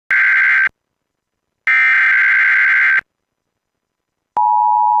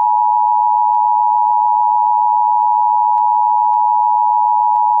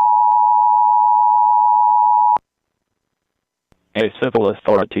A civil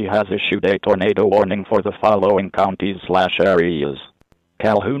authority has issued a tornado warning for the following counties/areas: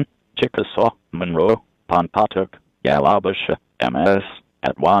 Calhoun, Chickasaw, Monroe, Pontotoc, Yalobusha, MS,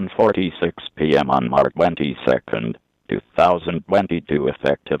 at 1:46 p.m. on March 22, 2022,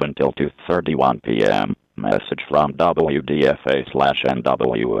 effective until 2:31 p.m. Message from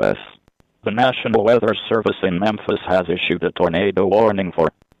WDFA/NWS. The National Weather Service in Memphis has issued a tornado warning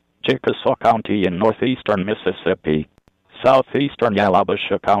for Chickasaw County in northeastern Mississippi, southeastern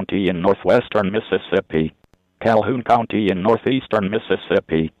Yalobusha County in northwestern Mississippi, Calhoun County in northeastern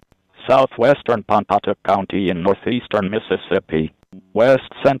Mississippi, southwestern Pontotoc County in northeastern Mississippi,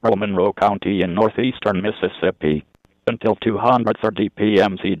 west central Monroe County in northeastern Mississippi, until 2:30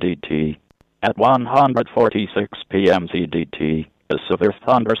 p.m. CDT. At 1:46 p.m. CDT, a severe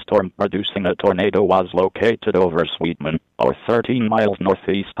thunderstorm producing a tornado was located over Sweetman, or 13 miles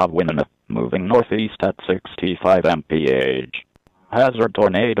northeast of Winona, moving northeast at 65 mph. Hazard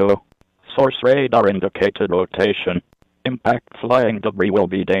tornado. Source radar indicated rotation. Impact flying debris will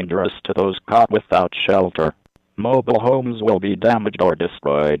be dangerous to those caught without shelter. Mobile homes will be damaged or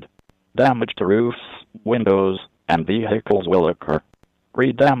destroyed. Damage to roofs, windows, and vehicles will occur.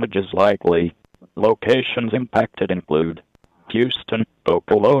 Damage is likely. Locations impacted include Houston,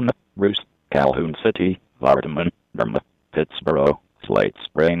 Okolona, Roost, Calhoun City, Vardaman, Burma, Pittsboro, Slate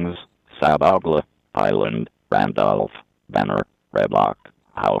Springs, Sabogla, Highland, Randolph, Banner, Red Rock,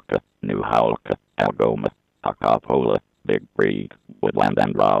 Halka, New Halka, Algoma, Acapulco, Big Creek, Woodland,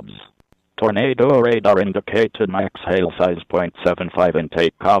 and Robs. Tornado radar indicated max hail size .75 and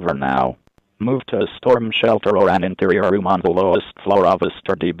take cover now. Move to a storm shelter or an interior room on the lowest floor of a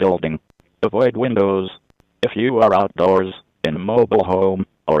sturdy building. Avoid windows. If you are outdoors, in a mobile home,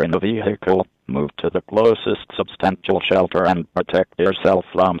 or in a vehicle, move to the closest substantial shelter and protect yourself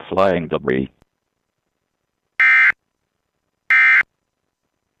from flying debris.